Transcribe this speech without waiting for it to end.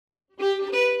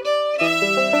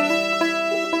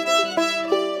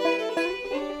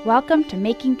Welcome to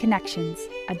Making Connections,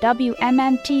 a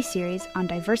WMMT series on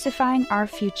diversifying our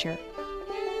future.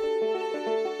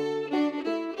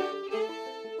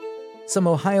 Some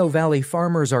Ohio Valley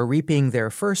farmers are reaping their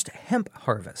first hemp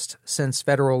harvest since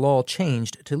federal law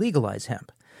changed to legalize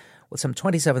hemp. With some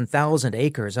 27,000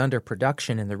 acres under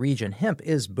production in the region, hemp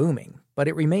is booming, but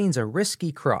it remains a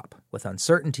risky crop with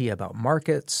uncertainty about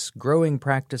markets, growing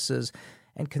practices,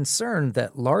 and concern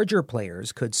that larger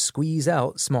players could squeeze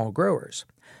out small growers.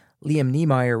 Liam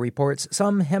Niemeyer reports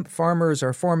some hemp farmers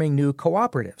are forming new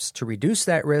cooperatives to reduce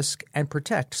that risk and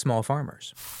protect small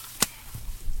farmers.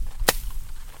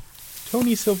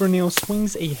 Tony Silvernail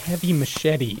swings a heavy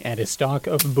machete at a stalk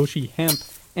of bushy hemp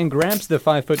and grabs the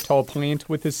 5-foot-tall plant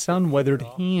with his sun-weathered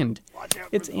hand.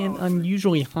 It's an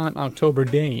unusually hot October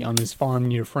day on his farm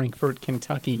near Frankfort,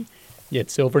 Kentucky. Yet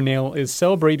Silvernail is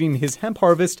celebrating his hemp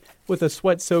harvest with a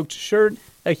sweat-soaked shirt,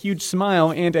 a huge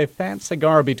smile, and a fat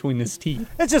cigar between his teeth.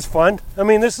 It's just fun. I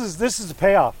mean, this is the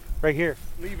payoff right here.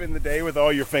 Leaving the day with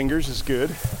all your fingers is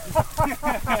good.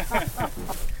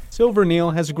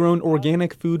 Silvernail has grown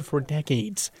organic food for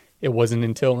decades. It wasn't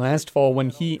until last fall when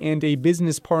he and a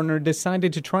business partner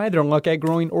decided to try their luck at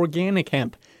growing organic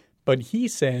hemp. But he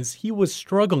says he was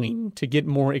struggling to get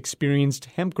more experienced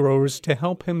hemp growers to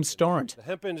help him start. The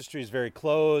hemp industry is very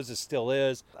closed, it still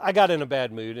is. I got in a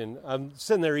bad mood, and I'm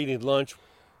sitting there eating lunch,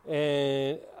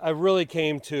 and I really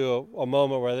came to a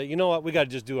moment where, you know what, we got to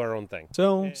just do our own thing.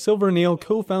 So Silvernail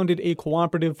co-founded a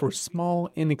cooperative for small,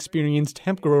 inexperienced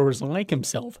hemp growers like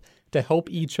himself to help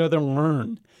each other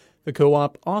learn. The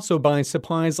co-op also buys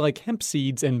supplies like hemp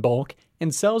seeds in bulk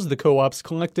and sells the co-op's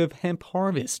collective hemp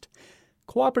harvest.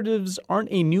 Cooperatives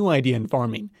aren't a new idea in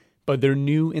farming, but they're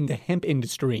new in the hemp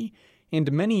industry, and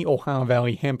many Ohio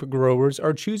Valley hemp growers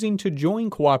are choosing to join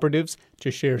cooperatives to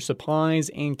share supplies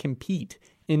and compete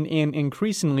in an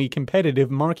increasingly competitive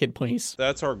marketplace.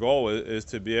 That's our goal, is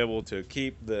to be able to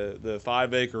keep the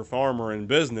 5-acre farmer in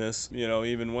business,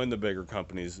 even when the bigger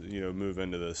companies, move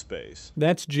into this space.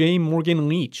 That's J. Morgan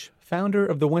Leach, founder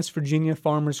of the West Virginia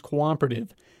Farmers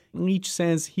Cooperative. Leach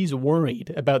says he's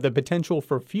worried about the potential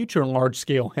for future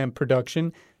large-scale hemp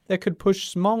production that could push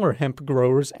smaller hemp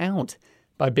growers out.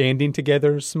 By banding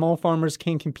together, small farmers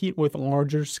can compete with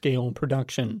larger-scale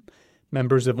production.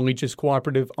 Members of Leach's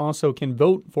cooperative also can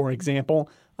vote, for example,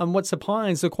 on what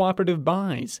supplies the cooperative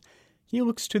buys. He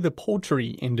looks to the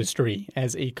poultry industry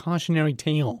as a cautionary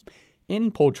tale.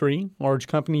 In poultry, large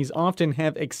companies often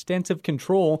have extensive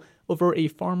control over a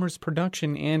farmer's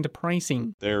production and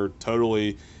pricing. They're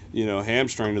totally,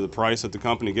 hamstring to the price that the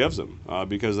company gives them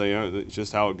because it's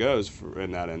just how it goes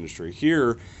in that industry.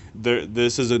 Here,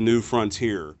 this is a new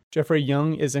frontier. Jeffrey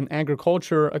Young is an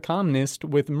agriculture economist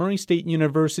with Murray State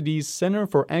University's Center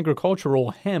for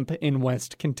Agricultural Hemp in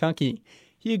West Kentucky.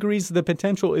 He agrees the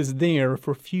potential is there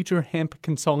for future hemp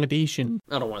consolidation.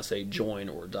 I don't want to say join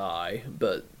or die,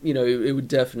 but, it would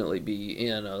definitely be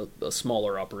in a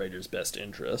smaller operator's best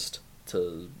interest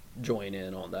to join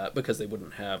in on that because they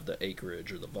wouldn't have the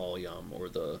acreage or the volume or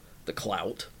the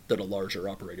clout that a larger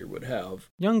operator would have.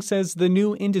 Young says the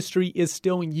new industry is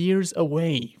still years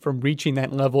away from reaching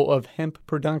that level of hemp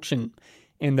production,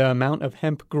 and the amount of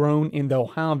hemp grown in the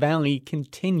Ohio Valley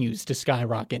continues to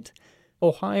skyrocket.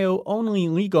 Ohio only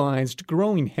legalized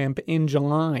growing hemp in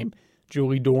July.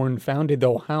 Julie Dorn founded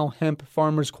the Ohio Hemp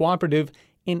Farmers Cooperative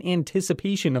in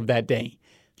anticipation of that day.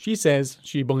 She says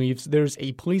she believes there's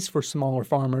a place for smaller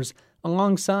farmers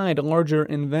alongside larger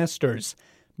investors.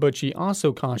 But she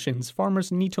also cautions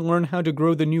farmers need to learn how to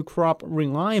grow the new crop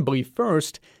reliably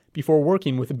first before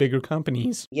working with bigger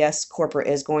companies. Yes, corporate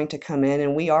is going to come in,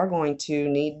 and we are going to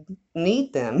need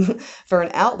them for an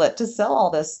outlet to sell all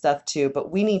this stuff to,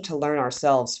 but we need to learn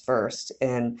ourselves first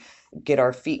and get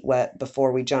our feet wet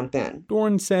before we jump in.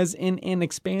 Dorn says in an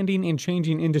expanding and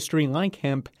changing industry like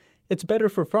hemp, it's better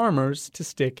for farmers to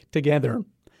stick together.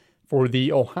 For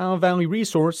the Ohio Valley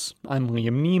Resource, I'm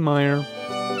Liam Niemeyer.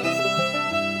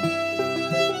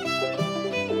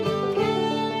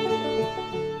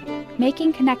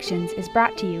 Making Connections is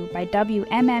brought to you by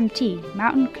WMMT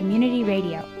Mountain Community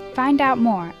Radio. Find out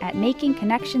more at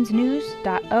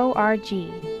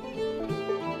makingconnectionsnews.org.